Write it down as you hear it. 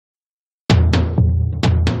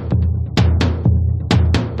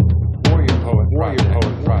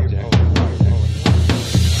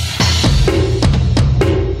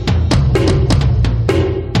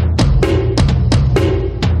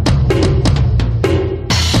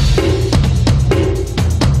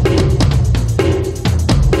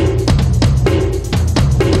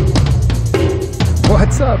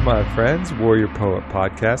up, my friends? Warrior Poet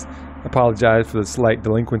Podcast. I apologize for the slight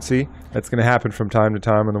delinquency that's going to happen from time to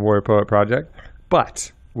time on the Warrior Poet Project,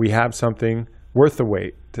 but we have something worth the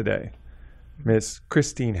wait today. Miss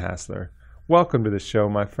Christine Hassler, welcome to the show,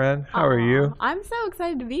 my friend. How are you? I'm so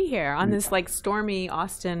excited to be here on this stormy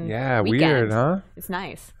Austin weekend. Weird, huh? It's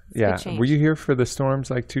nice. Yeah. Were you here for the storms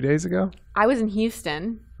like 2 days ago? I was in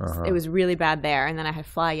Houston. It was really bad there, and then I had to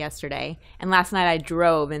fly yesterday. And last night I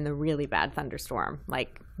drove in the really bad thunderstorm,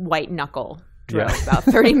 like white knuckle. About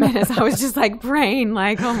 30 minutes. I was just like praying,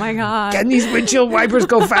 like, oh my God. Can these windshield wipers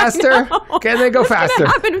go faster? Can they go faster?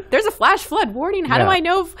 There's a flash flood warning. How do I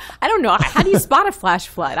know? I don't know. How do you spot a flash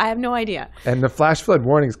flood? I have no idea. And the flash flood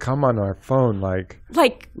warnings come on our phone like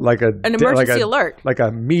an emergency alert. Like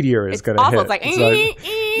a meteor is going to hit. It's like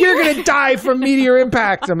you're going to die from meteor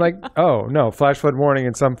impact. I'm like, oh, no, flash flood warning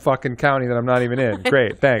in some fucking county that I'm not even in.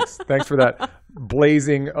 Great, thanks. Thanks for that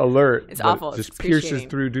blazing alert. It's awful. It just pierces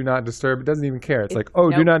through do not disturb. It doesn't even care. It's like, oh,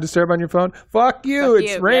 do not disturb on your phone? Fuck you.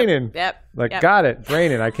 It's raining. Yep. Got it. It's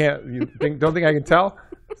raining. I can't. Don't think I can tell?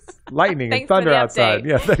 It's lightning and thunder outside.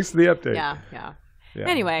 Yeah, thanks for the update. Yeah.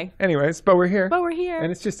 Anyways, but we're here.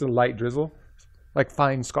 And it's just a light drizzle. Like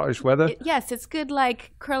fine Scottish weather. Yes, it's good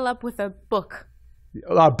like curl up with a book.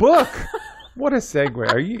 A book? What a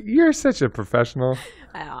segue. You're such a professional.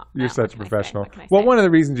 You're such a professional. Well, one of the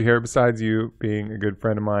reasons you're here, besides you being a good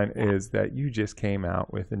friend of mine, is that you just came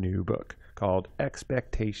out with a new book called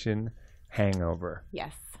Expectation Hangover.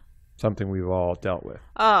 Yes. Something we've all dealt with.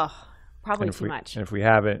 Oh, probably too much. And if we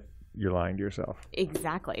haven't, you're lying to yourself.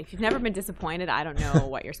 Exactly. If you've never been disappointed, I don't know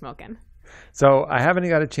what you're smoking. So I haven't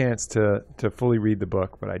got a chance to fully read the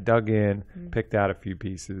book, but I dug in, picked out a few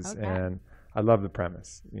pieces, and I love the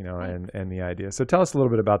premise, and the idea. So tell us a little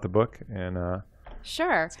bit about the book, and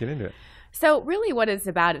sure. Let's get into it. So really what it's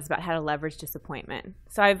about is about how to leverage disappointment.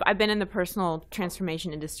 So I've been in the personal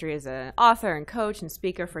transformation industry as an author and coach and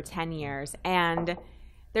speaker for 10 years, and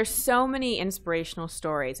there's so many inspirational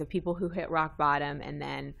stories of people who hit rock bottom and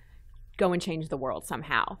then go and change the world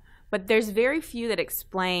somehow. But there's very few that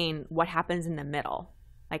explain what happens in the middle.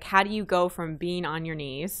 Like, how do you go from being on your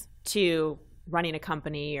knees to running a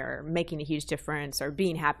company or making a huge difference or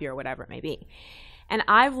being happy or whatever it may be? And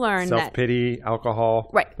I've learned self-pity,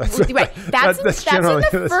 alcohol. Right. That's in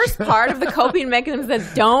the first part of the coping mechanisms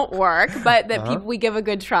that don't work, but that people we give a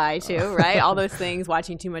good try to, right? All those things,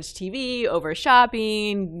 watching too much TV, over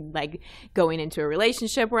shopping, like going into a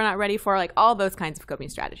relationship we're not ready for, like all those kinds of coping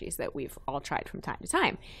strategies that we've all tried from time to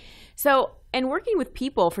time. So, in working with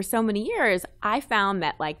people for so many years, I found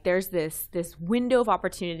that like there's this window of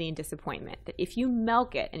opportunity and disappointment that if you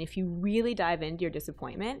milk it and if you really dive into your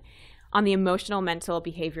disappointment on the emotional, mental,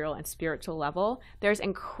 behavioral, and spiritual level, there's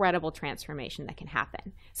incredible transformation that can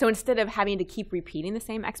happen. So instead of having to keep repeating the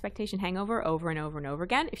same expectation hangover over and over and over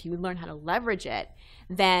again, if you learn how to leverage it,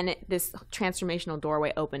 then this transformational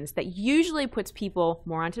doorway opens that usually puts people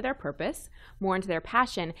more onto their purpose, more into their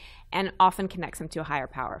passion, and often connects them to a higher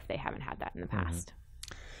power if they haven't had that in the past.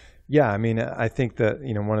 Yeah, I mean, I think that,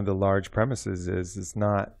 one of the large premises is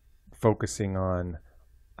not focusing on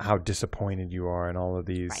how disappointed you are and all of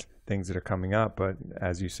these things that are coming up, but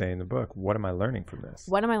as you say in the book, what am I learning from this?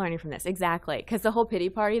 What am I learning from this? Exactly. Because the whole pity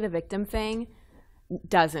party, the victim thing,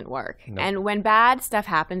 doesn't work. No. And when bad stuff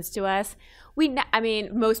happens to us,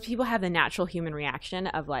 most people have the natural human reaction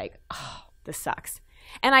of like, oh, this sucks.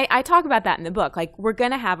 And I talk about that in the book. Like, we're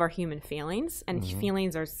going to have our human feelings, and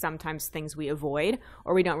feelings are sometimes things we avoid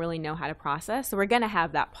or we don't really know how to process. So we're going to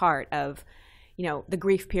have that part of, the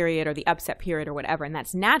grief period or the upset period or whatever, and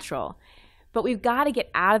that's natural. But we've got to get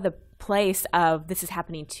out of the place of this is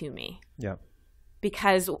happening to me. Yeah.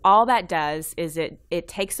 Because all that does is it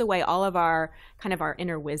takes away all of our kind of our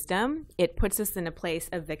inner wisdom. It puts us in a place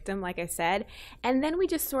of victim, like I said. And then we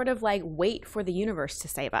just sort of like wait for the universe to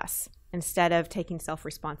save us instead of taking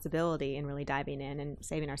self-responsibility and really diving in and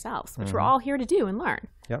saving ourselves, which we're all here to do and learn.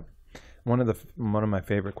 Yep. One of my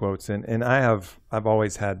favorite quotes, and I've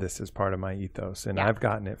always had this as part of my ethos, and I've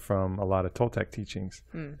gotten it from a lot of Toltec teachings.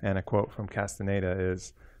 And a quote from Castaneda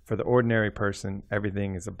is, "For the ordinary person,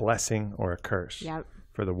 everything is a blessing or a curse. Yep.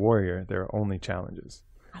 For the warrior, there are only challenges."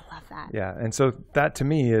 I love that. Yeah, and so that to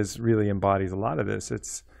me really embodies a lot of this.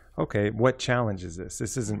 It's okay, what challenge is this?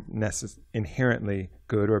 This isn't inherently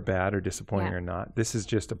good or bad or disappointing or not. This is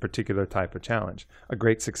just a particular type of challenge. A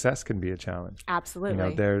great success can be a challenge.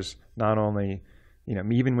 Absolutely. There's not only,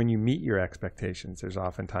 even when you meet your expectations, there's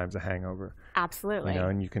oftentimes a hangover. Absolutely.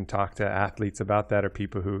 And you can talk to athletes about that, or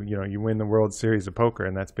people who, you win the World Series of poker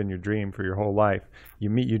and that's been your dream for your whole life.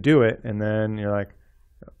 You do it, and then you're like,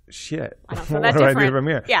 shit, what do I do from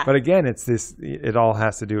here? Yeah. But again, it all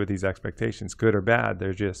has to do with these expectations, good or bad.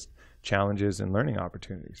 They're just challenges and learning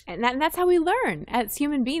opportunities. And that's how we learn. As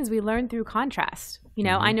human beings, we learn through contrast. You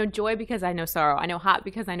know, I know joy because I know sorrow. I know hot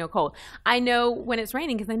because I know cold. I know when it's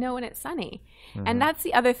raining because I know when it's sunny. And that's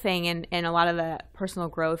the other thing in a lot of the personal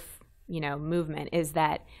growth, movement, is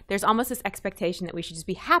that there's almost this expectation that we should just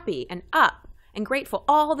be happy and up and grateful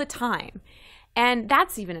all the time. And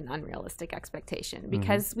that's even an unrealistic expectation,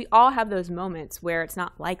 because we all have those moments where it's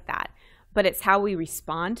not like that. But it's how we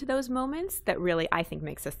respond to those moments that really, I think,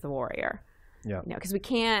 makes us the warrior. Yeah. Because we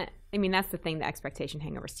can't, that's the thing that expectation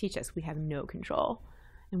hangovers teach us. We have no control.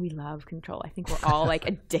 And we love control. I think we're all like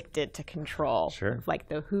addicted to control. Sure. Like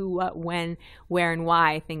the who, what, when, where, and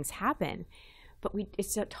why things happen. But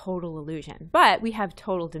it's a total illusion. But we have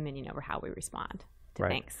total dominion over how we respond to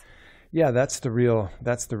things. Yeah, that's the real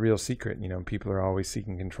secret. People are always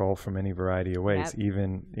seeking control from any variety of ways. Yep.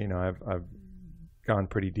 Even, I've gone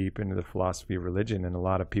pretty deep into the philosophy of religion, and a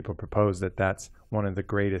lot of people propose that that's one of the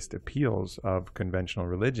greatest appeals of conventional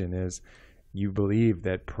religion is you believe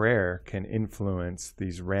that prayer can influence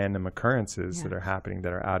these random occurrences that are happening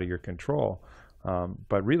that are out of your control.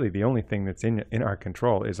 But really the only thing that's in our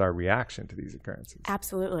control is our reaction to these occurrences.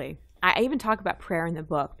 Absolutely. I even talk about prayer in the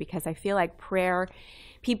book because I feel like prayer,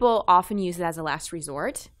 people often use it as a last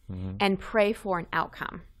resort and pray for an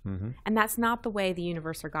outcome. And that's not the way the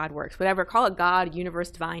universe or God works. Whatever, call it God, universe,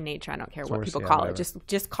 divine nature. I don't care what people call it.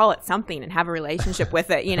 Just call it something and have a relationship with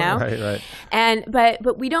it, Right. And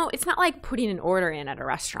but we don't. It's not like putting an order in at a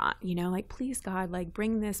restaurant. Like, please God, like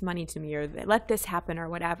bring this money to me, or let this happen, or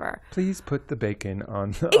whatever. Please put the bacon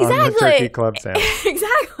on the turkey club sandwich.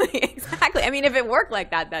 Exactly. If it worked like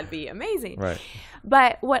that, that'd be amazing. Right.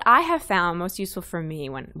 But what I have found most useful for me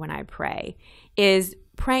when I pray is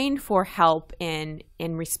praying for help in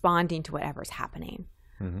responding to whatever's happening.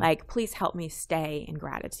 Like, please help me stay in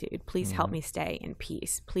gratitude. Please help me stay in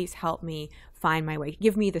peace. Please help me find my way.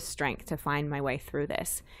 Give me the strength to find my way through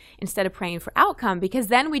this, instead of praying for outcome, because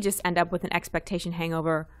then we just end up with an expectation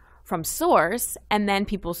hangover from source, and then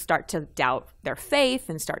people start to doubt their faith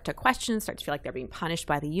and start to question, start to feel like they're being punished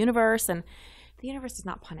by the universe, and the universe does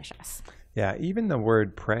not punish us. Yeah, even the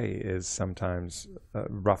word pray is sometimes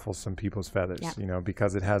ruffles some people's feathers,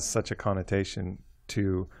 because it has such a connotation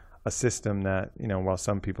to a system that, while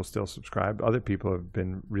some people still subscribe, other people have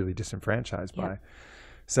been really disenfranchised by.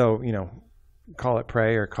 So, call it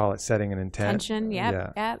pray or call it setting an intent. Intention,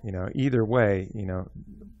 either way,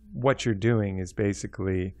 what you're doing is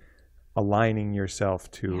basically aligning yourself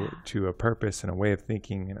to a purpose and a way of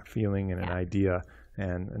thinking and a feeling and an idea.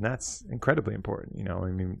 And that's incredibly important.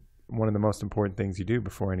 One of the most important things you do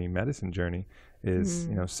before any medicine journey is,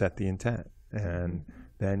 set the intent. And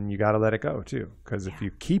then you got to let it go too. Because if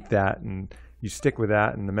you keep that and you stick with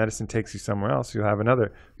that and the medicine takes you somewhere else, you'll have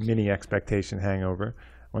another mini expectation hangover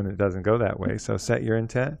when it doesn't go that way. So set your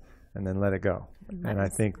intent and then let it go. And I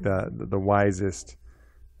think the wisest,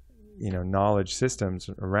 knowledge systems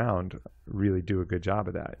around really do a good job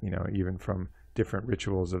of that, even from different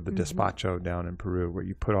rituals of the despacho down in Peru, where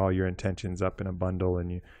you put all your intentions up in a bundle and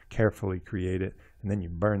you carefully create it, and then you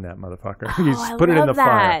burn that motherfucker. You just put it in the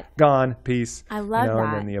fire. Gone. Peace. I love that.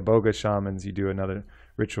 And then the Iboga shamans, you do another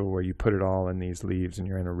ritual where you put it all in these leaves and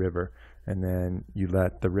you're in a river, and then you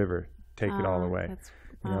let the river take it all away.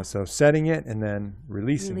 So setting it and then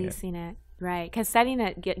releasing it. Right. Because setting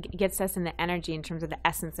it gets us in the energy in terms of the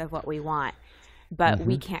essence of what we want, but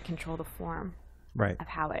we can't control the form. Right. Of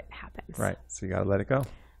how it happens. Right. So you got to let it go.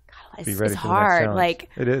 Be ready for hard. The next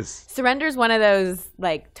challenge. It is. Surrender is one of those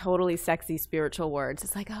totally sexy spiritual words.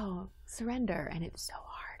 It's like, oh, surrender. And it's so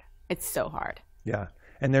hard. It's so hard. Yeah.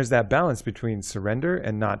 And there's that balance between surrender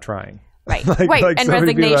and not trying. Right. And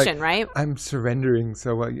resignation, right? I'm surrendering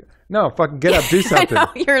so well. No, fucking get up, do something. I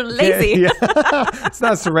know, you're lazy. It's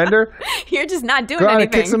not surrender. You're just not doing anything. Go out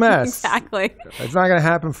anything. And kick some ass. Exactly. It's not going to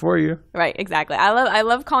happen for you. Right, exactly. I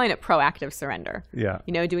love calling it proactive surrender. Yeah.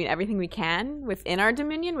 Doing everything we can within our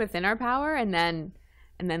dominion, within our power, and then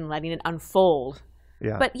letting it unfold.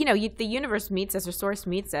 Yeah. But, the universe meets us, or source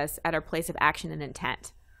meets us at our place of action and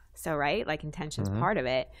intent. So, right, intention is part of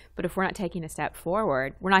it. But if we're not taking a step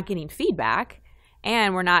forward, we're not getting feedback,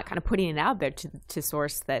 and we're not kind of putting it out there to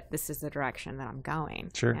source that this is the direction that I'm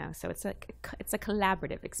going. Sure. So it's a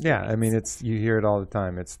collaborative experience. Yeah, you hear it all the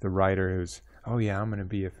time. It's the writer who's, oh yeah, I'm going to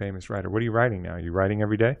be a famous writer. What are you writing now? Are you writing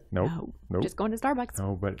every day? Nope. Just going to Starbucks.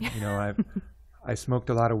 No, but I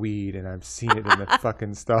smoked a lot of weed and I've seen it in the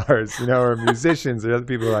fucking stars. Or musicians or other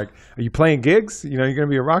people are like, are you playing gigs? You're going to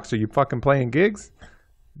be a rock star. You fucking playing gigs?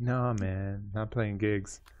 No, man, not playing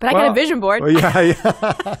gigs. But I got a vision board. Well, yeah.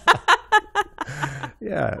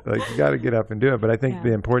 Yeah, like you got to get up and do it. But I think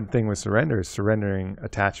the important thing with surrender is surrendering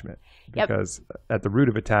attachment, because at the root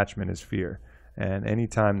of attachment is fear. And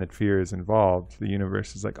anytime that fear is involved, the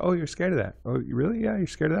universe is like, oh, you're scared of that. Oh, you really? Yeah, you're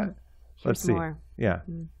scared of that? Let's see. More. Yeah.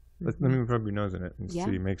 Mm-hmm. Let me rub your nose in it and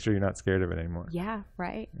see. Make sure you're not scared of it anymore. Yeah,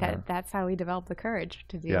 right. That's how we develop the courage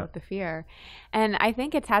to deal with the fear. And I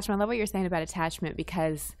think attachment, I love what you're saying about attachment,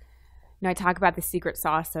 because I talk about the secret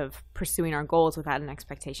sauce of pursuing our goals without an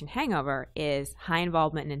expectation hangover is high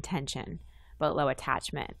involvement and intention, but low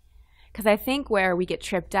attachment. Because I think where we get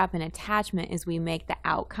tripped up in attachment is we make the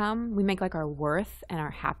outcome, we make like our worth and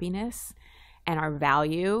our happiness and our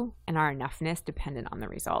value and our enoughness dependent on the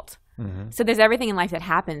result. Mm-hmm. So there's everything in life that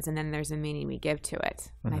happens, and then there's a meaning we give to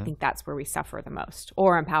it. And I think that's where we suffer the most,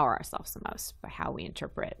 or empower ourselves the most, by how we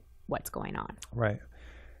interpret what's going on. Right.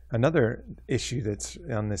 Another issue that's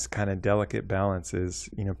on this kind of delicate balance is,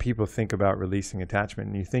 people think about releasing attachment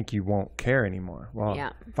and you think you won't care anymore.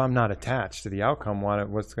 Well, if I'm not attached to the outcome,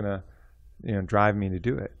 what's going to drive me to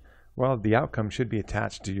do it? Well, the outcome should be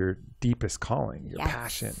attached to your deepest calling, your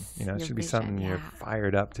passion. It should be something you're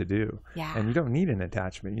fired up to do. Yeah. And you don't need an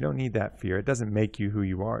attachment. You don't need that fear. It doesn't make you who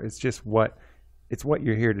you are. It's just what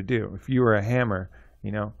you're here to do. If you were a hammer,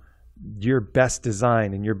 your best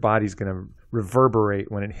design and your body's going to reverberate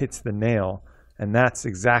when it hits the nail. And that's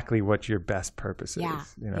exactly what your best purpose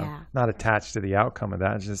is. Not attached to the outcome of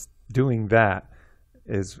that. It's just doing that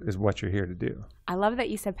is what you're here to do. I love that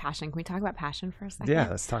you said passion. Can we talk about passion for a second? Yeah,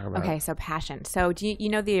 let's talk about it. Okay, so passion. So do you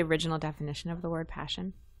know the original definition of the word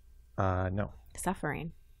passion? No.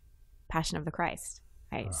 Suffering. Passion of the Christ.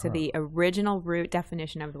 Right? So the original root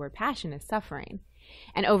definition of the word passion is suffering.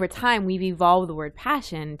 And over time, we've evolved the word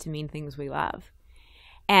passion to mean things we love.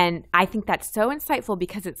 And I think that's so insightful,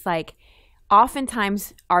 because it's like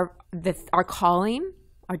oftentimes our calling,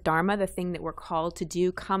 our dharma, the thing that we're called to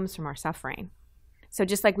do, comes from our suffering. So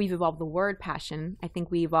just like we've evolved the word passion, I think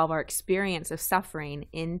we evolve our experience of suffering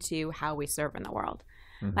into how we serve in the world.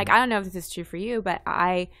 Mm-hmm. Like, I don't know if this is true for you, but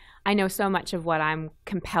I know so much of what I'm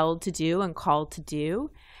compelled to do and called to do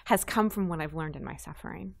has come from what I've learned in my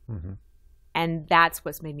suffering. Mm-hmm. And that's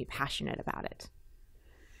what's made me passionate about it.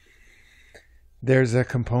 There's a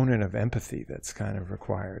component of empathy that's kind of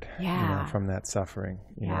required from that suffering,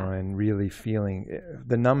 you know, and really feeling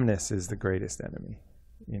the numbness is the greatest enemy.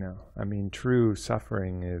 True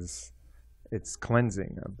suffering it's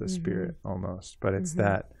cleansing of the spirit almost, but it's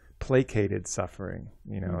that placated suffering,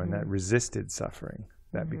 and that resisted suffering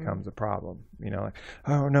that becomes a problem. Like,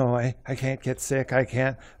 oh no, I can't get sick. I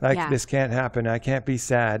can't, this can't happen. I can't be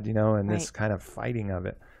sad, and this kind of fighting of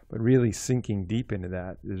it. But really sinking deep into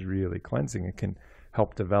that is really cleansing. It can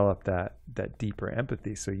help develop that deeper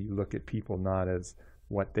empathy. So you look at people not as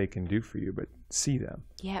what they can do for you, but see them.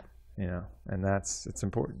 Yep. And it's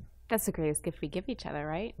important. That's the greatest gift we give each other,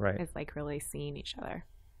 right? Right. It's like really seeing each other.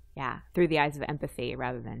 Yeah. Through the eyes of empathy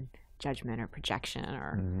rather than judgment or projection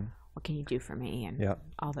or what can you do for me and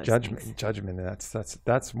all those things. Judgment.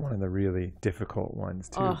 That's one of the really difficult ones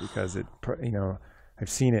too, because I've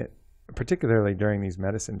seen it particularly during these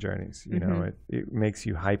medicine journeys. It makes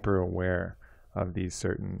you hyper aware of these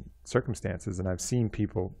certain circumstances, and I've seen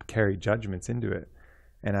people carry judgments into it,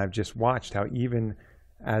 and I've just watched how even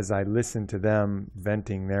as I listen to them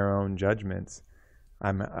venting their own judgments,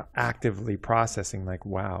 I'm actively processing like,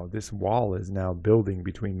 wow, this wall is now building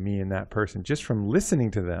between me and that person just from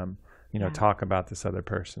listening to them, talk about this other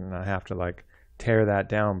person. And I have to like tear that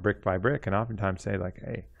down brick by brick, and oftentimes say like,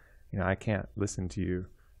 hey, I can't listen to you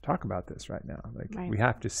talk about this right now. Like we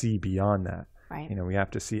have to see beyond that. Right. We have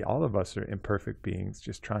to see all of us are imperfect beings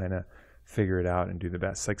just trying to figure it out and do the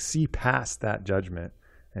best. Like see past that judgment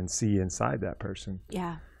and see inside that person.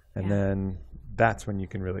 Yeah. And then that's when you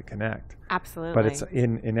can really connect. Absolutely. But it's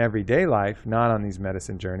in everyday life, not on these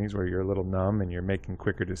medicine journeys where you're a little numb and you're making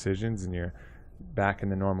quicker decisions and you're back in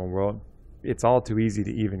the normal world. It's all too easy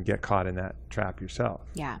to even get caught in that trap yourself.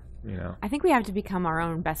 Yeah. I think we have to become our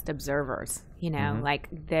own best observers, like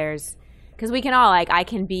because we can all, like, I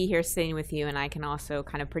can be here sitting with you and I can also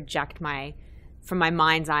kind of project from my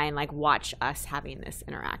mind's eye and like watch us having this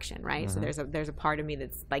interaction, right? So there's a part of me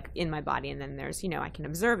that's like in my body, and then there's, I can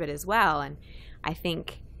observe it as well. And I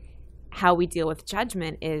think how we deal with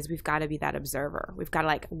judgment is we've got to be that observer. We've got to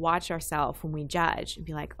like watch ourselves when we judge and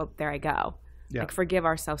be like, oh, there I go. Yeah. Like forgive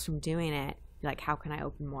ourselves from doing it. Be like, how can I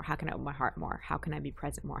open more? How can I open my heart more? How can I be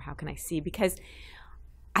present more? How can I see? Because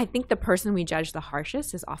I think the person we judge the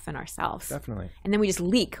harshest is often ourselves. Definitely. And then we just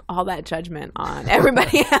leak all that judgment on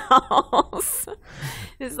everybody else.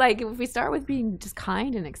 It's like if we start with being just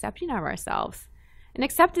kind and accepting of ourselves, And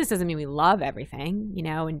acceptance doesn't mean we love everything, you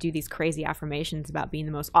know, and do these crazy affirmations about being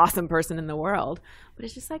the most awesome person in the world. But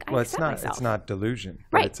it's just like, I accept myself. It's not delusion.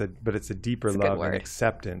 Right. But it's a deeper love and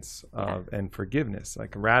acceptance of and forgiveness,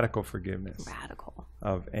 like radical forgiveness.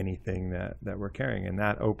 Of anything that we're carrying. And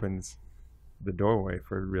that opens the doorway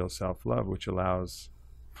for real self-love, which allows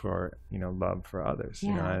for, you know, love for others.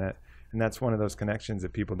 You know, and that's one of those connections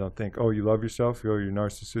that people don't think, oh, you love yourself, oh, you're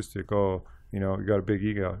narcissistic, oh, you know, you got a big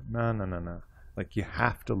ego. No. Like, you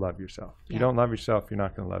have to love yourself. If you don't love yourself, you're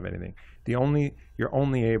not going to love anything. You're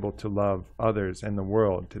only able to love others and the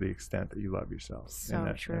world to the extent that you love yourself.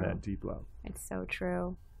 So true. And that deep love. It's so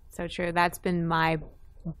true. So true. That's been my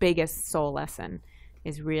biggest soul lesson,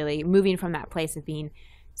 is really moving from that place of being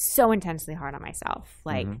so intensely hard on myself,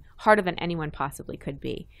 like harder than anyone possibly could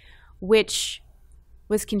be, which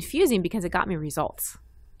was confusing because it got me results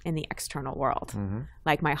in the external world.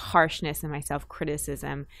 Like, my harshness and my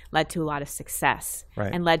self-criticism led to a lot of success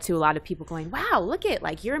and led to a lot of people going, wow, look at,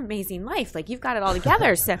 like, your amazing life. Like, you've got it all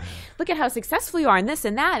together. So look at how successful you are in this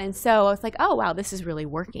and that. And so I was like, oh, wow, this is really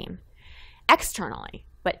working externally.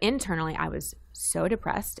 But internally, I was so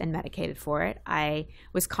depressed and medicated for it. I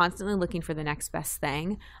was constantly looking for the next best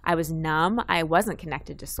thing. I was numb. I wasn't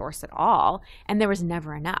connected to source at all. And there was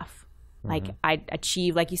never enough. Like, I'd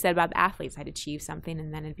achieve, like you said about the athletes, I'd achieve something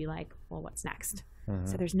and then it'd be like, well, what's next?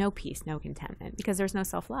 So there's no peace, no contentment, because there's no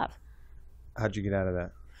self-love. How'd you get out of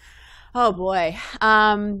that? Oh boy.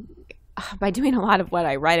 By doing a lot of what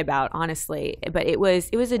I write about, honestly. But it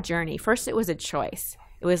was a journey. First, it was a choice.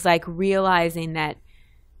 It was like realizing that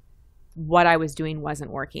what I was doing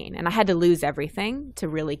wasn't working. And I had to lose everything to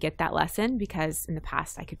really get that lesson, because in the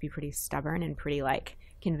past I could be pretty stubborn and pretty, like,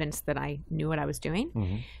 convinced that I knew what I was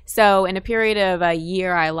doing. So in a period of a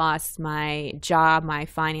year, I lost my job, my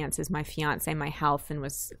finances, my fiance, my health, and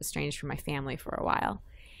was estranged from my family for a while.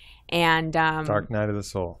 And dark night of the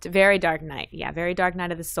soul. Very dark night. Yeah, very dark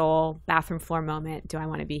night of the soul, bathroom floor moment, do I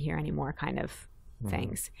want to be here anymore kind of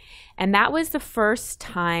things. And that was the first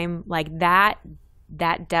time, like, that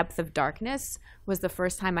depth of darkness was the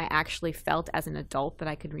first time I actually felt as an adult that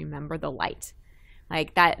I could remember the light.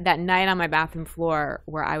 Like, that night on my bathroom floor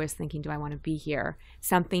where I was thinking, do I want to be here?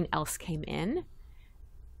 Something else came in.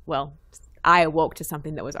 Well, I awoke to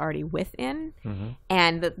something that was already within.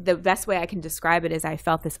 And the best way I can describe it is I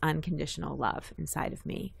felt this unconditional love inside of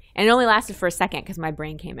me. And it only lasted for a second because my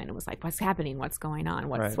brain came in and was like, what's happening? What's going on?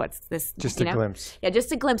 What's this? Just a glimpse. Yeah,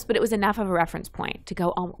 just a glimpse. But it was enough of a reference point to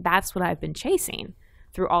go, oh, that's what I've been chasing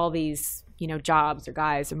through all these, you know, jobs or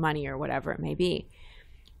guys or money or whatever it may be.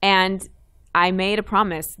 And I made a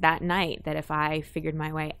promise that night that if I figured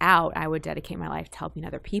my way out, I would dedicate my life to helping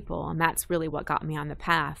other people. And that's really what got me on the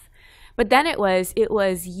path. But then it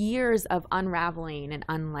was years of unraveling and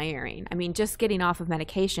unlayering. I mean, just getting off of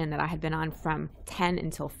medication that I had been on from 10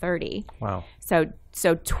 until 30. Wow. So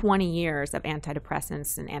 20 years of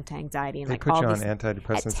antidepressants and anti-anxiety. And they like put all you on these,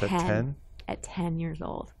 antidepressants at 10? At 10 years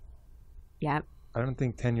old. Yep. I don't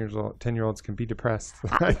think 10-year-olds can be depressed.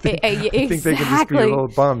 I think they can just be a little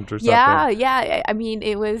bummed or something. Yeah. I mean,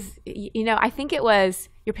 it was, you know, I think it was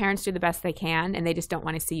your parents do the best they can and they just don't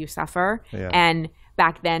want to see you suffer. Yeah. And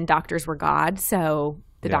back then doctors were God. So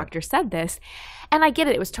the doctor said this. And I get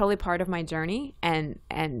it. It was totally part of my journey. And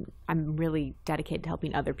I'm really dedicated to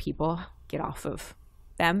helping other people get off of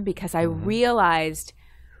them, because I realized,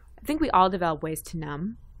 I think we all develop ways to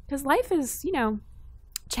numb, because life is, you know,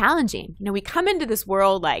 challenging. You know, we come into this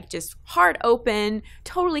world like just heart open,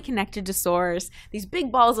 totally connected to source, these big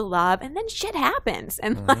balls of love, and then shit happens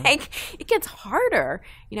and like it gets harder,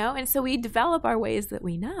 you know, and so we develop our ways that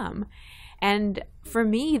we numb. And for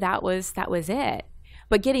me, that was it.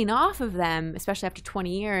 But getting off of them, especially after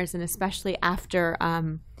 20 years and especially after,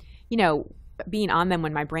 you know, being on them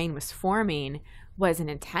when my brain was forming, was an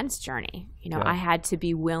intense journey. You know, I had to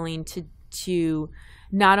be willing to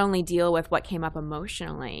not only deal with what came up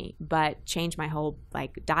emotionally, but change my whole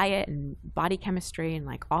like diet and body chemistry and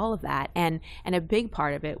like all of that. And a big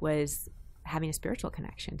part of it was having a spiritual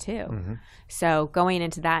connection too. So going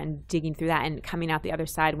into that and digging through that and coming out the other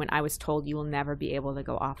side when I was told you will never be able to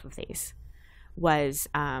go off of these was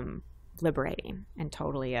liberating and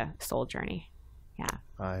totally a soul journey.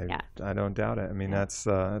 I don't doubt it. I mean, that's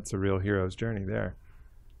a real hero's journey there.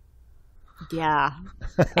 Yeah.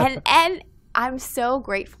 and I'm so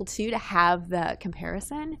grateful too to have the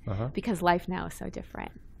comparison because life now is so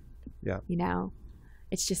different. Yeah. You know,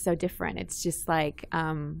 it's just so different. It's just like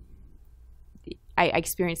I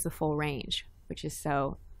experienced the full range, which is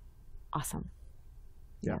so awesome.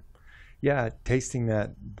 Yeah, tasting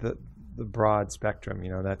that the broad spectrum,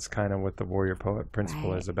 you know, that's kind of what the warrior poet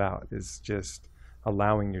principle is about, is just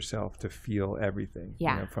allowing yourself to feel everything,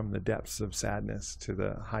 Yeah. you know, from the depths of sadness to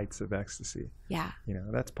the heights of ecstasy. Yeah. You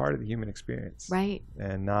know, that's part of the human experience. Right.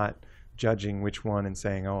 And not judging which one and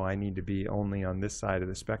saying, oh, I need to be only on this side of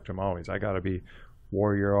the spectrum always. I got to be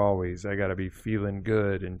warrior always. I got to be feeling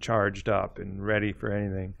good and charged up and ready for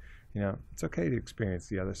anything. You know, it's okay to experience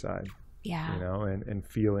the other side. Yeah. You know, and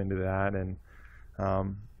feel into that and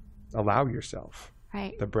allow yourself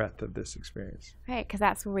right. the breadth of this experience. Right, because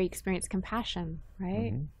that's where we experience compassion,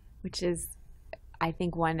 right? Mm-hmm. Which is, I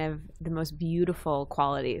think, one of the most beautiful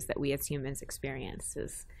qualities that we as humans experience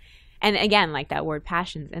is, and again, like that word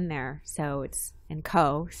passion's in there, so it's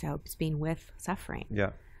so it's being with suffering.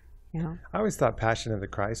 Yeah. You know? I always thought Passion of the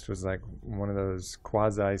Christ was like one of those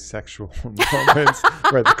quasi-sexual moments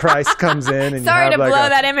where the Christ comes in and sorry you have to blow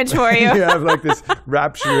that image for you. You have like this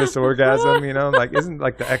rapturous orgasm, you know, like isn't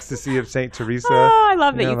like the ecstasy of Saint Teresa. Oh, I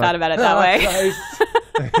love that you thought about it that way.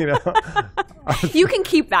 Christ. You know, you can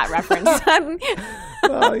keep that reference.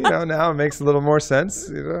 Well, you know, now it makes a little more sense.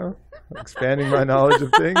 You know, expanding my knowledge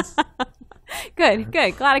of things. Good.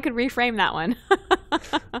 Glad I could reframe that one.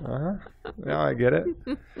 Now I get it.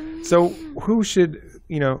 So who should,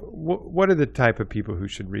 you know, what are the type of people who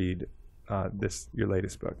should read your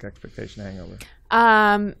latest book, Expectation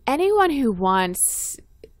Hangover? Anyone who wants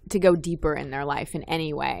to go deeper in their life in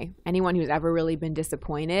any way. Anyone who's ever really been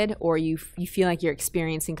disappointed, or you feel like you're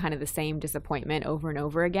experiencing kind of the same disappointment over and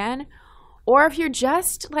over again. Or if you're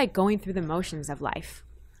just like going through the motions of life.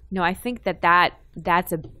 You know, I think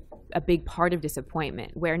that's a big part of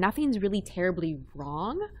disappointment, where nothing's really terribly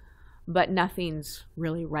wrong, but nothing's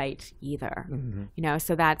really right either. Mm-hmm. You know,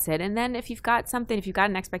 so that's it. And then if you've got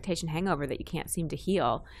an expectation hangover that you can't seem to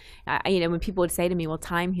heal, you know, when people would say to me, well,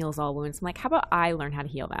 time heals all wounds, I'm like, how about I learn how to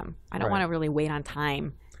heal them? I don't want to really wait on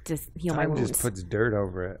time to heal my wounds. Time just puts dirt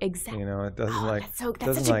over it. Exactly. You know, it doesn't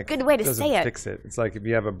that's such a good way to say it. Fix it. It's like if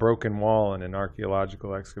you have a broken wall in an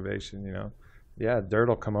archaeological excavation, you know, yeah, dirt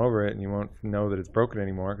will come over it and you won't know that it's broken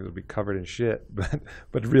anymore because it'll be covered in shit.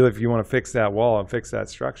 But really, if you want to fix that wall and fix that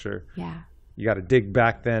structure, yeah, you got to dig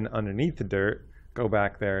back then underneath the dirt, go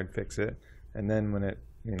back there and fix it. And then when it,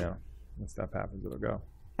 you know, when stuff happens, it'll go.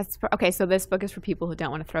 Okay, so this book is for people who don't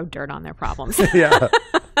want to throw dirt on their problems. Yeah.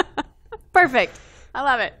 Perfect. I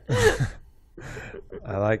love it.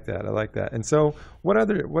 I like that. And so what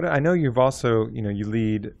I know you've also, you know, you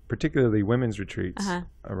lead particularly women's retreats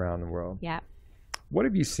around the world. Yeah. What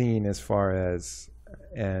have you seen as far as,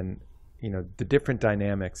 and you know, the different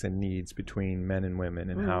dynamics and needs between men and women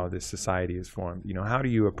and how this society is formed? You know, how do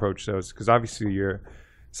you approach those? Because obviously you're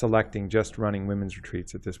selecting just running women's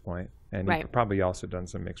retreats at this point, and you've probably also done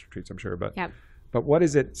some mixed retreats, I'm sure. But but what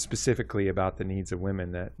is it specifically about the needs of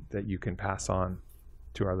women that you can pass on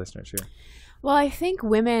to our listeners here? Well, I think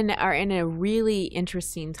women are in a really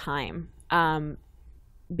interesting time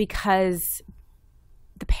because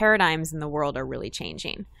the paradigms in the world are really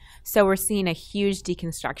changing. So we're seeing a huge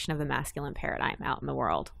deconstruction of the masculine paradigm out in the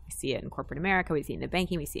world. We see it in corporate America, we see it in the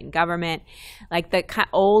banking, we see it in government. Like the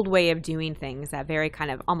old way of doing things, that very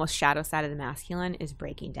kind of almost shadow side of the masculine, is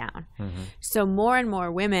breaking down. Mm-hmm. So more and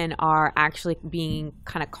more women are actually being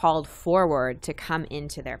kind of called forward to come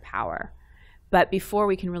into their power. But before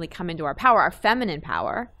we can really come into our power, our feminine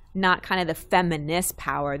power, not kind of the feminist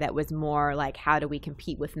power that was more like, how do we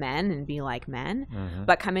compete with men and be like men,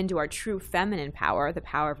 but come into our true feminine power, the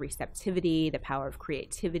power of receptivity, the power of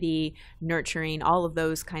creativity, nurturing, all of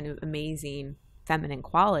those kind of amazing feminine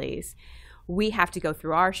qualities. We have to go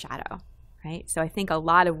through our shadow, right? So I think a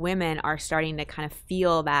lot of women are starting to kind of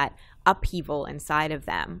feel that upheaval inside of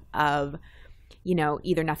them of, you know,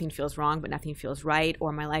 either nothing feels wrong, but nothing feels right,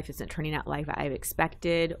 or my life isn't turning out like I've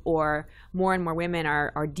expected, or more and more women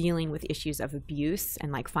are dealing with issues of abuse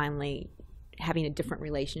and like finally having a different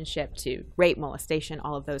relationship to rape, molestation,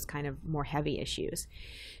 all of those kind of more heavy issues.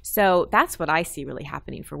 So that's what I see really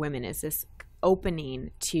happening for women, is this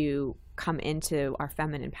opening to come into our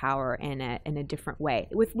feminine power in a different way,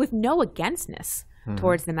 with no againstness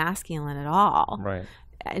towards the masculine at all. Right.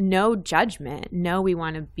 No judgment. No, we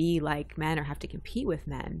want to be like men or have to compete with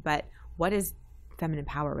men. But what does feminine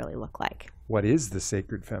power really look like? What is the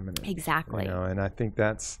sacred feminine? Exactly. You know, and I think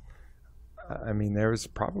that's, I mean, there was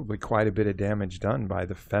probably quite a bit of damage done by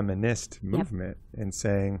the feminist movement in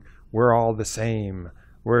saying, we're all the same.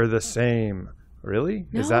 We're the same. Really?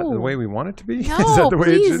 No. Is that the way we want it to be? No, Is that the way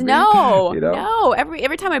please, it should no. be? You know? No.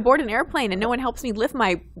 Every time I board an airplane and no one helps me lift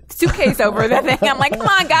my suitcase over the thing, I'm like, come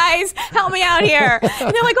on, guys, help me out here.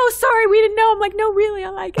 And they're like, oh, sorry, we didn't know. I'm like, no, really, I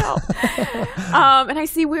like help. And I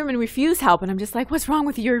see women refuse help, and I'm just like, what's wrong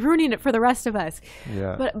with you? You're ruining it for the rest of us.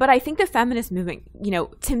 Yeah. But I think the feminist movement,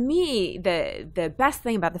 to me, the best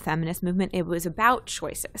thing about the feminist movement, it was about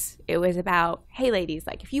choices. It was about, hey, ladies,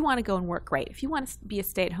 like, if you want to go and work, great. If you want to be a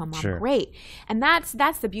stay-at-home mom, Sure. great. And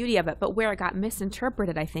that's the beauty of it. But where it got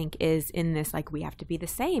misinterpreted, I think, is in this, like, we have to be the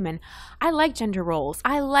same. And I like gender roles.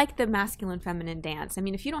 I like the masculine feminine dance. I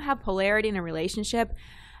mean, if you don't have polarity in a relationship,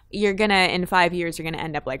 you're gonna, in 5 years, you're gonna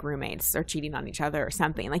end up like roommates or cheating on each other or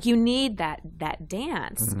something. Like, you need that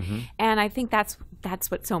dance. Mm-hmm. And I think that's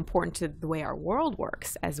what's so important to the way our world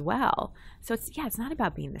works as well. So it's not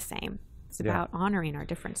about being the same. It's about honoring our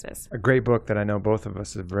differences. A great book that I know both of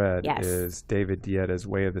us have read Yes. is David Dietta's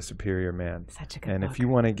Way of the Superior Man. Such a good And book. if you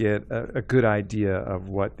want to get a good idea of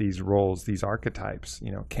what these roles, these archetypes,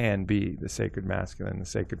 can be, the sacred masculine, the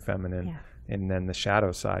sacred feminine, and then the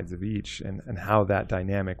shadow sides of each, and how that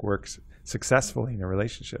dynamic works successfully in a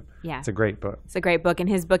relationship. Yeah. It's a great book. It's a great book. And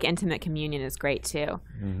his book, Intimate Communion, is great too.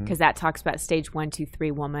 Because that talks about stage 1, 2,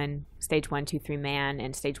 3 woman, stage 1, 2, 3 man,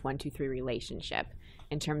 and stage 1, 2, 3 relationship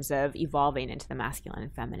in terms of evolving into the masculine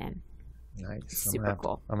and feminine. Nice. Super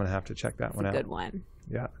cool. I'm gonna have to check that one out. It's a good one.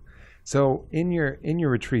 Yeah. So in your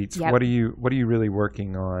retreats, Yep. what are you really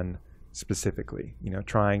working on specifically?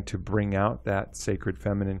 Trying to bring out that sacred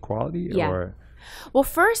feminine quality, or Well,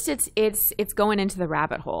 first it's going into the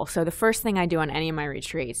rabbit hole. So the first thing I do on any of my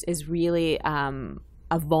retreats is really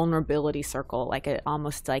a vulnerability circle,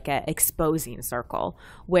 almost like a exposing circle,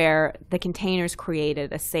 where the container's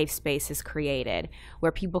created, a safe space is created,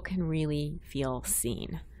 where people can really feel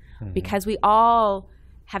seen. Because we all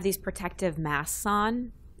have these protective masks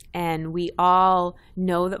on, and we all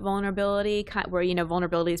know that vulnerability,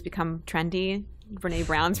 vulnerability has become trendy. Brene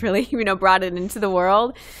Brown's really, brought it into the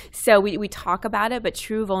world. So we talk about it, but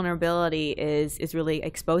true vulnerability is really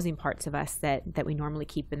exposing parts of us that we normally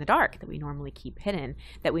keep in the dark, that we normally keep hidden,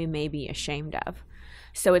 that we may be ashamed of.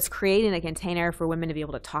 So it's creating a container for women to be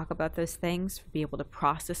able to talk about those things, to be able to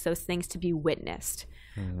process those things, to be witnessed.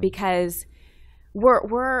 Because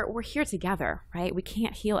we're here together, right? We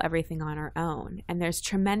can't heal everything on our own. And there's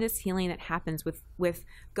tremendous healing that happens with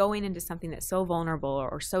going into something that's so vulnerable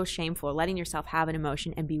or so shameful, or letting yourself have an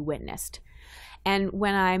emotion and be witnessed. And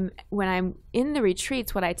when I'm in the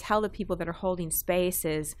retreats, what I tell the people that are holding space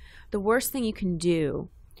is the worst thing you can do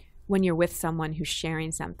when you're with someone who's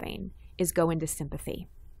sharing something is go into sympathy.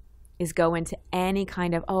 Is go into any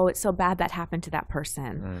kind of, oh, it's so bad that happened to that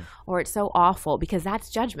person, or it's so awful, because that's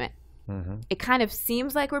judgment. It kind of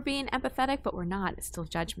seems like we're being empathetic, but we're not. It's still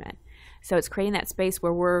judgment. So it's creating that space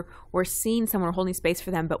where we're seeing someone, we're holding space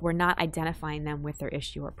for them, but we're not identifying them with their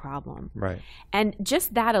issue or problem. Right. And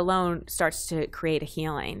just that alone starts to create a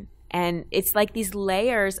healing. And it's like these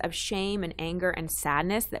layers of shame and anger and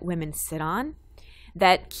sadness that women sit on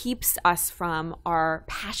that keeps us from our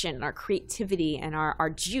passion, our creativity, and our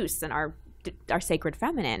juice, and our sacred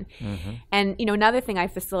feminine. And another thing I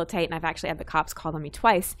facilitate, and I've actually had the cops call on me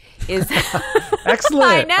twice, is excellent.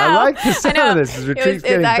 I know. I like the sound of this. This retreat's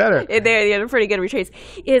getting better. They're pretty good retreats.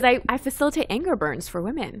 Is I facilitate anger burns for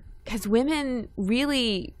women, because women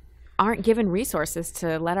really aren't given resources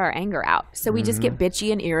to let our anger out. So we just get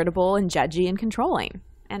bitchy and irritable and judgy and controlling.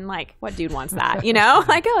 And like, what dude wants that,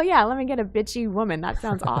 Like, oh yeah, let me get a bitchy woman. That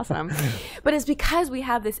sounds awesome. But it's because we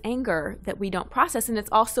have this anger that we don't process. And it's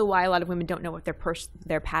also why a lot of women don't know what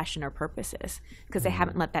their passion or purpose is, because they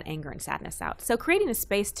haven't let that anger and sadness out. So creating a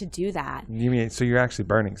space to do that. You mean, so you're actually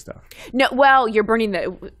burning stuff? No, well, you're burning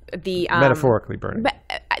the metaphorically burning. But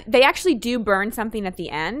they actually do burn something at the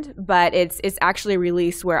end, but it's actually a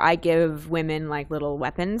release where I give women like little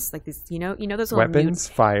weapons, like these, those little weapons,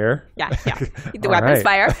 fire. Yeah. The weapons,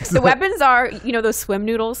 fire. The weapons are, those swim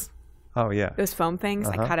noodles. Oh yeah. Those foam things.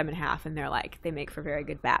 I cut them in half, and they make for very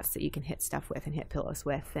good bats that you can hit stuff with and hit pillows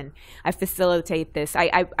with. And I facilitate this.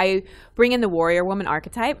 I bring in the warrior woman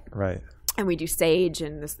archetype. Right. And we do sage,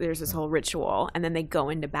 and there's this whole ritual, and then they go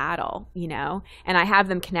into battle, and I have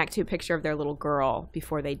them connect to a picture of their little girl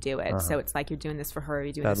before they do it. So it's like, you're doing this for her,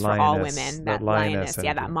 you're doing this for all women. That lioness,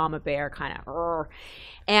 that mama bear kind of.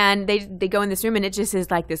 And they go in this room, and it just is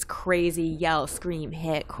like this crazy yell, scream,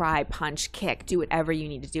 hit, cry, punch, kick, do whatever you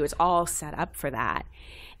need to do. It's all set up for that.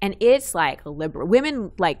 And it's like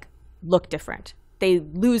women look different. They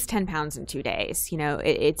lose 10 pounds in 2 days.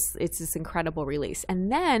 It's this incredible release. And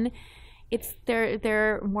then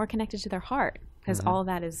they're more connected to their heart, because all of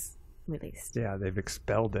that is released. Yeah, they've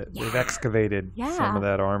expelled it. Yeah. They've excavated some of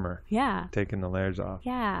that armor. Yeah. Taken the layers off.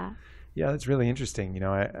 Yeah. Yeah, that's really interesting. You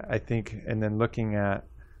know, I think, and then looking at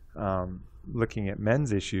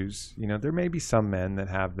men's issues, you know, there may be some men that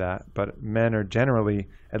have that, but men are generally,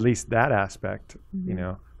 at least that aspect, you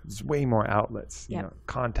know, there's way more outlets. You know,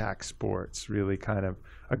 contact sports, really kind of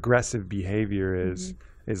aggressive behavior is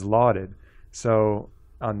lauded. So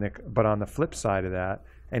on the flip side of that,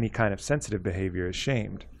 any kind of sensitive behavior is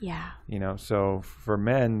shamed. Yeah. You know, so for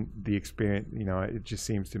men, the experience, you know, it just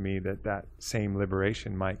seems to me that same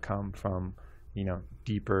liberation might come from, you know,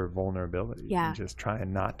 deeper vulnerability. Yeah. And just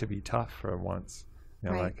trying not to be tough for once. You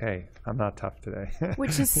know, like, hey, I'm not tough today.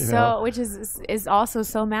 Which is which is also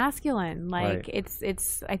so masculine. Like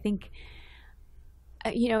it's I think,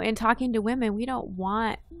 you know, in talking to women, we don't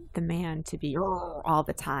want the man to be all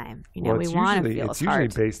the time. You know, we want to feel it's usually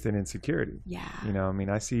based in insecurity. Yeah. You know, I mean,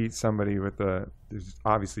 I see somebody who's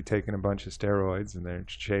obviously taking a bunch of steroids and they're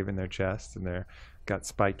shaving their chest and they're got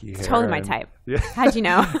spiky hair. Totally my type. Yeah. How'd you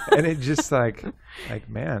know? And it just like,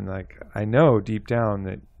 man, like I know deep down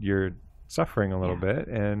that you're suffering a little bit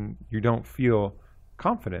and you don't feel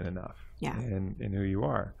confident enough in who you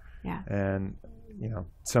are. Yeah. And, you know,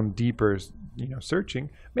 some deeper, you know,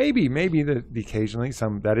 searching, maybe the occasionally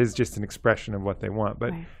that is just an expression of what they want.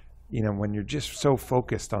 But, you know, when you're just so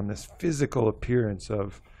focused on this physical appearance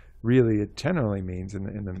of really, it generally means in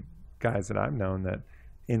the guys that I've known that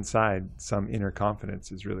inside some inner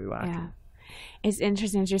confidence is really lacking. Yeah. It's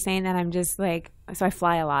interesting that you're saying that. I'm just like, so I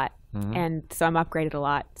fly a lot and so I'm upgraded a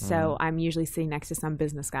lot. So I'm usually sitting next to some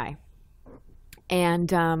business guy.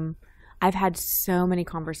 And I've had so many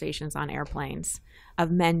conversations on airplanes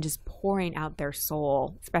of men just pouring out their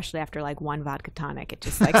soul, especially after like one vodka tonic. It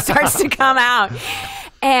just like starts to come out.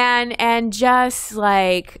 And just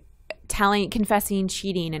like confessing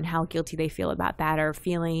cheating and how guilty they feel about that, or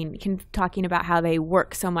talking about how they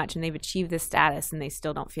work so much and they've achieved this status and they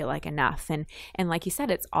still don't feel like enough. And like you said,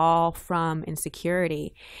 it's all from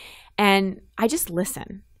insecurity. And I just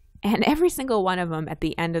listen. And every single one of them at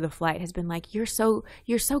the end of the flight has been like, you're so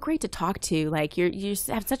great to talk to. Like you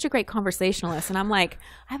have such a great conversationalist. And I'm like,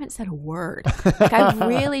 I haven't said a word. Like I've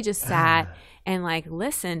really just sat and like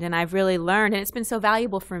listened, and I've really learned. And it's been so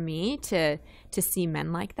valuable for me to see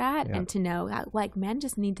men like that and to know that like men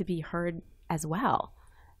just need to be heard as well,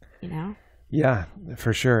 you know? Yeah,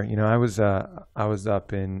 for sure. You know, I was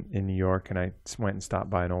up in New York, and I went and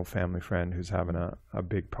stopped by an old family friend who's having a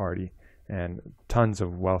big party. And tons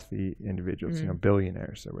of wealthy individuals, you know,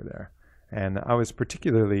 billionaires that were there. And I was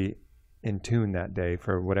particularly in tune that day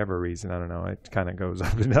for whatever reason. I don't know. It kind of goes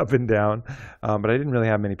up and down. But I didn't really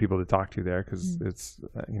have many people to talk to there because it's,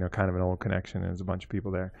 you know, kind of an old connection. And there's a bunch of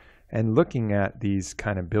people there. And looking at these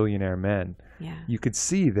kind of billionaire men, you could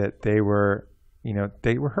see that they were, you know,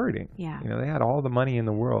 they were hurting. Yeah. You know, they had all the money in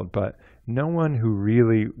the world, but no one who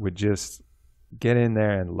really would just get in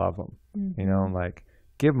there and love them, you know, like,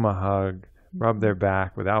 give them a hug, rub their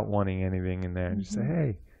back without wanting anything in there, and just say,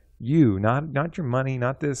 hey, you, not your money,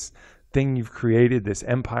 not this thing you've created, this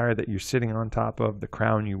empire that you're sitting on top of, the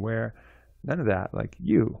crown you wear, none of that. Like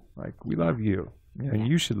you, like we love you, and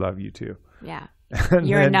you should love you too. Yeah,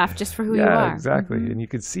 you're enough just for who you are. Yeah, exactly. And you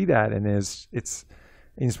could see that, and it's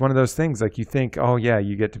one of those things. Like you think, oh yeah,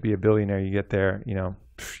 you get to be a billionaire, you get there, you know,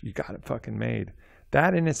 you got it fucking made.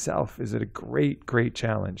 That in itself is a great, great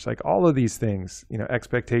challenge. Like all of these things, you know,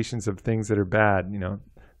 expectations of things that are bad, you know,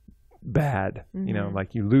 you know,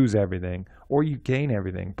 like you lose everything or you gain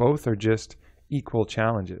everything. Both are just equal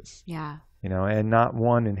challenges. Yeah. You know, and not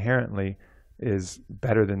one inherently is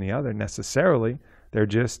better than the other necessarily. They're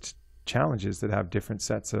just challenges that have different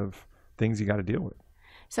sets of things you got to deal with.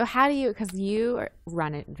 So how do you, because you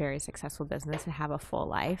run a very successful business and have a full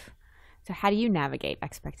life. So how do you navigate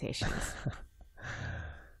expectations?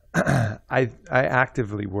 I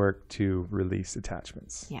actively work to release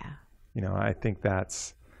attachments. Yeah. You know, I think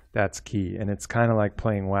that's key. And it's kind of like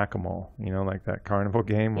playing whack-a-mole, you know, like that carnival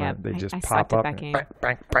game where they just pop up and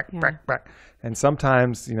bang. And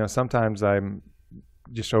sometimes, you know, I'm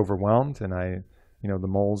just overwhelmed and you know, the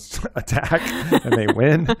moles attack and they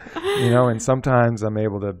win, you know, and sometimes I'm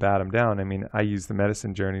able to bat them down. I mean, I use the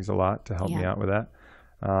medicine journeys a lot to help me out with that.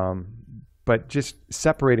 But just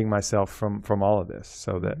separating myself from all of this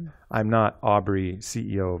so that I'm not Aubrey,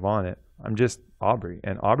 CEO of On It. I'm just Aubrey,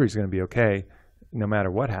 and Aubrey's going to be okay no matter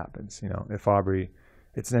what happens. You know, if Aubrey,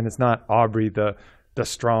 it's not Aubrey the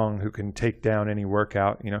strong who can take down any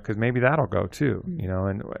workout. You know, because maybe that'll go too. You know,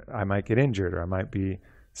 and I might get injured or I might be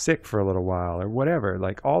sick for a little while or whatever.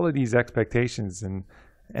 Like all of these expectations and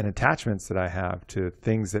attachments that I have to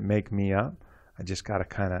things that make me up, I just got to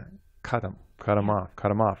kind of cut them cut them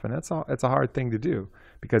off. And it's a hard thing to do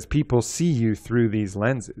because people see you through these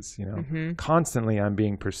lenses, you know. Constantly I'm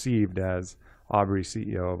being perceived as Aubrey,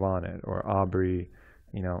 CEO of On It, or Aubrey,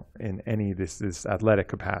 you know, in any this athletic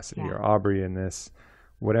capacity, or Aubrey in this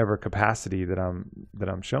whatever capacity that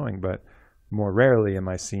I'm showing. But more rarely am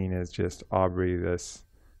I seen as just Aubrey, this,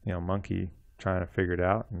 you know, monkey trying to figure it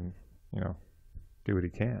out and, you know, do what he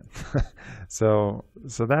can. So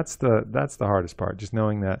that's the hardest part, just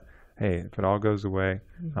knowing that, hey, if it all goes away,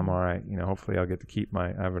 I'm all right. You know, hopefully I'll get to keep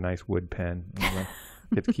I have a nice wood pen.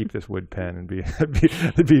 Get to keep this wood pen, and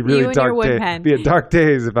it'd be really dark day. Be a dark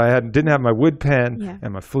days if I didn't have my wood pen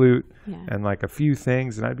and my flute and like a few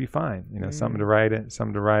things, and I'd be fine. You know, something to write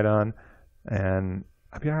on, and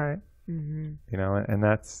I'd be all right. You know, and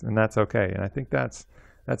that's okay. And I think that's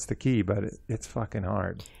the key, but it's fucking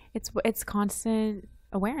hard. It's constant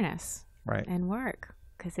awareness, right, and work,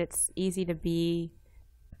 because it's easy to be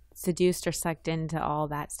seduced or sucked into all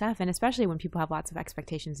that stuff, and especially when people have lots of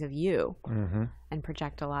expectations of you and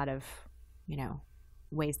project a lot of, you know,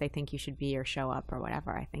 ways they think you should be or show up or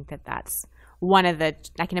whatever. I think that's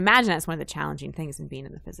I can imagine that's one of the challenging things in being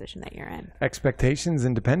in the position that you're in. Expectations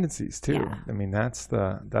and dependencies too. I mean, that's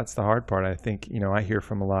the hard part. I think, you know, I hear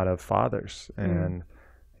from a lot of fathers, and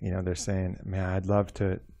you know, they're saying, man, I'd love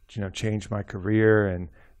to, you know, change my career and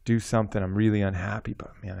do something. I'm really unhappy,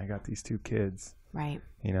 but man, I got these 2 kids. Right.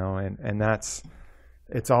 You know, and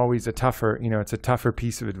it's always a tougher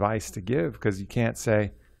piece of advice to give, because you can't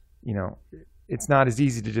say, you know, it's not as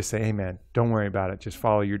easy to just say, hey man, don't worry about it. Just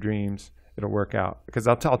follow your dreams. It'll work out. Because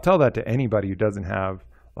I'll tell that to anybody who doesn't have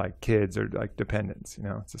like kids or like dependents, you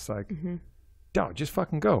know, it's just like, don't, just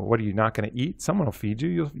fucking go. What, are you not going to eat? Someone will feed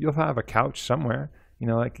you. You'll have a couch somewhere, you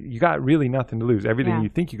know, like you got really nothing to lose. Everything you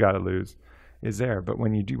think you got to lose is there. But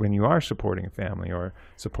when you are supporting a family or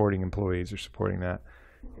supporting employees or supporting that,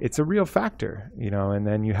 it's a real factor, you know, and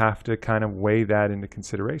then you have to kind of weigh that into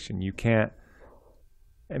consideration. You can't,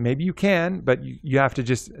 and maybe you can, but you have to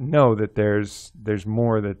just know that there's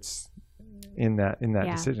more that's in that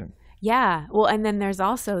decision. Yeah. Well, and then there's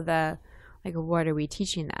also what are we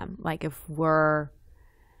teaching them? Like, if we're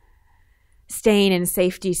staying in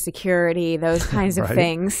safety, security, those kinds of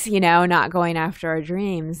things, you know, not going after our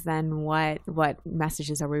dreams, then what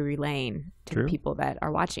messages are we relaying to the people that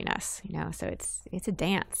are watching us, you know? So it's a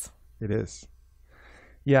dance. It is.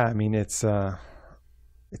 Yeah. I mean, it's a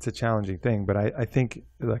challenging thing, but I think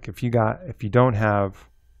like if you don't have,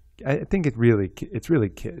 I think it's really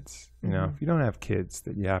kids, you know, if you don't have kids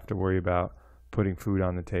that you have to worry about putting food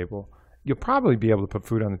on the table, you'll probably be able to put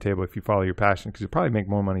food on the table if you follow your passion, because you'll probably make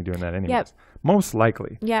more money doing that anyways. Most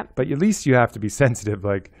likely. But at least you have to be sensitive.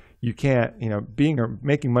 Like, you can't, you know,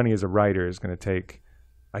 making money as a writer is going to take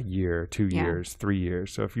a year, 2 years, 3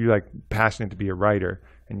 years. So if you're like passionate to be a writer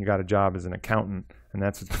and you got a job as an accountant and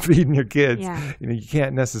that's what's feeding your kids, you know, you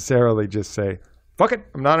can't necessarily just say, fuck it,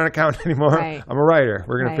 I'm not an accountant anymore. I'm a writer.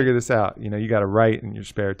 We're going to figure this out. You know, you got to write in your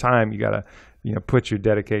spare time. You got to, you know, put your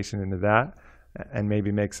dedication into that and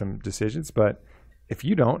maybe make some decisions. But if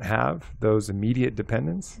you don't have those immediate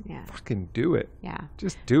dependents, fucking do it.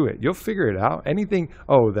 Just do it. You'll figure it out. Anything,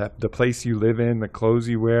 the place you live in, the clothes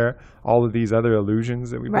you wear, all of these other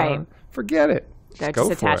illusions that we put on, forget it. They're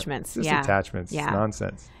just attachments. Just attachments. It's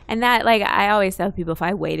nonsense. And that, like, I always tell people, if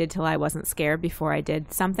I waited till I wasn't scared before I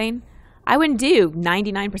did something, I wouldn't do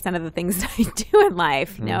 99% of the things that I do in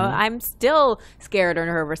life. You know, I'm still scared or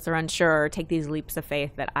nervous or unsure, or take these leaps of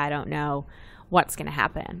faith that I don't know what's going to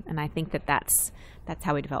happen. And I think that's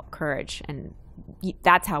how we develop courage, and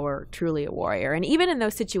that's how we're truly a warrior. And even in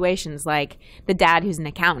those situations, like the dad who's an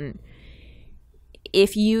accountant,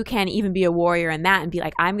 if you can even be a warrior in that and be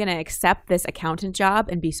like, I'm going to accept this accountant job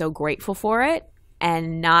and be so grateful for it,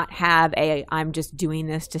 and not have I'm just doing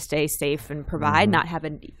this to stay safe and provide,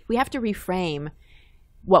 we have to reframe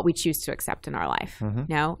what we choose to accept in our life, you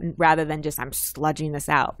know, rather than just, I'm sludging this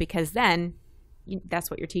out, because then that's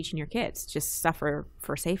what you're teaching your kids. Just suffer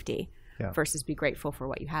for safety versus be grateful for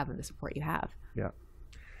what you have and the support you have.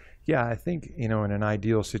 Yeah. I think, you know, in an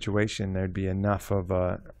ideal situation, there'd be enough of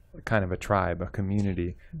a kind of a tribe, a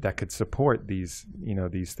community that could support these, you know,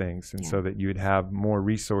 these things. And so that you would have more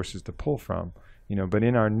resources to pull from, you know. But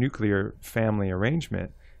in our nuclear family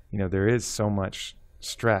arrangement, you know, there is so much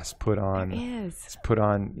stress put on,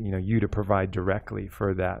 you know, you to provide directly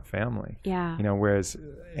for that family. You know, whereas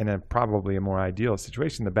in probably a more ideal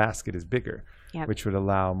situation, the basket is bigger, which would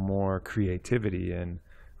allow more creativity and,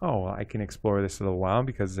 I can explore this a little while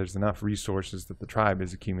because there's enough resources that the tribe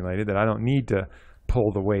has accumulated that I don't need to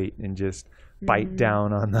pull the weight and just bite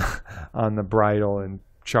down on the bridle and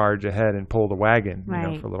charge ahead and pull the wagon, you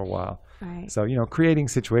know, for a little while. Right. So, creating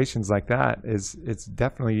situations like that it's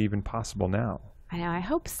definitely even possible now. I know. I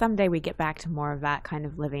hope someday we get back to more of that kind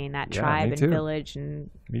of living, that tribe and village and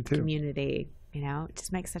community. It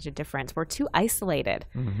just makes such a difference. We're too isolated.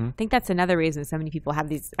 Mm-hmm. I think that's another reason so many people have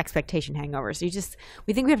these expectation hangovers.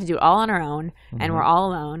 We think we have to do it all on our own, and we're all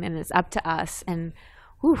alone, and it's up to us. And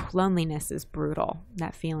loneliness is brutal.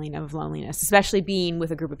 That feeling of loneliness, especially being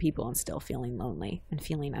with a group of people and still feeling lonely and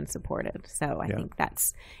feeling unsupported. So I think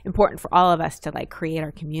that's important for all of us to create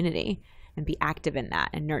our community and be active in that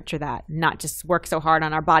and nurture that, not just work so hard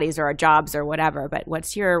on our bodies or our jobs or whatever, but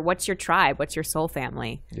what's your tribe? What's your soul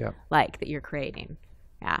family that you're creating?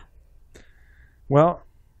 Yeah. Well,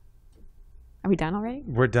 are we done already?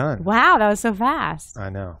 We're done. Wow, that was so fast. I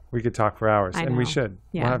know. We could talk for hours, and we should.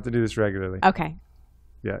 Yeah. We'll have to do this regularly. Okay.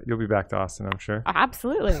 Yeah, you'll be back to Austin, I'm sure.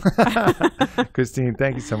 Absolutely. Christine,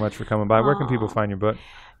 thank you so much for coming by. Where can people find your book?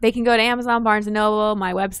 They can go to Amazon, Barnes & Noble,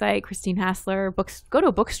 my website, Christine Hassler. Books. Go to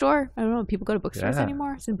a bookstore. I don't know if people go to bookstores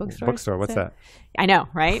anymore. It's in bookstores. Bookstore, what's that? I know,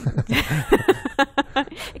 right?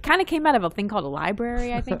 It kind of came out of a thing called a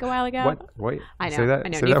library, I think, a while ago. What? Wait. I know. Say that, I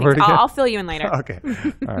know. say that word again? I'll fill you in later. Okay.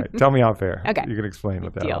 All right. Tell me off air. Okay. You can explain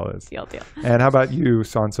what that all is. Deal. And how about you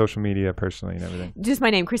on social media personally and everything? Just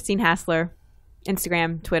my name, Christine Hassler.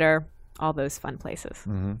 Instagram, Twitter, all those fun places.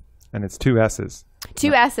 Mm-hmm. And it's 2 S's.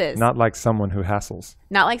 2 S's. Not like someone who hassles.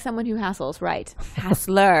 Not like someone who hassles, right.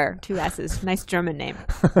 Hassler, 2 S's. Nice German name.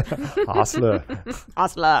 Hassler.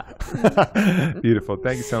 Hassler. Beautiful.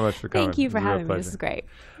 Thank you so much for coming. Thank you for having me. This is great.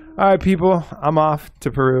 All right, people. I'm off to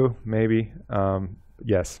Peru, maybe.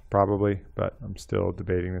 Yes, probably, but I'm still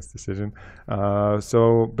debating this decision.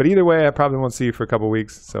 But either way, I probably won't see you for a couple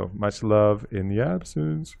weeks. So much love in the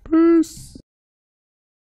absence. Peace.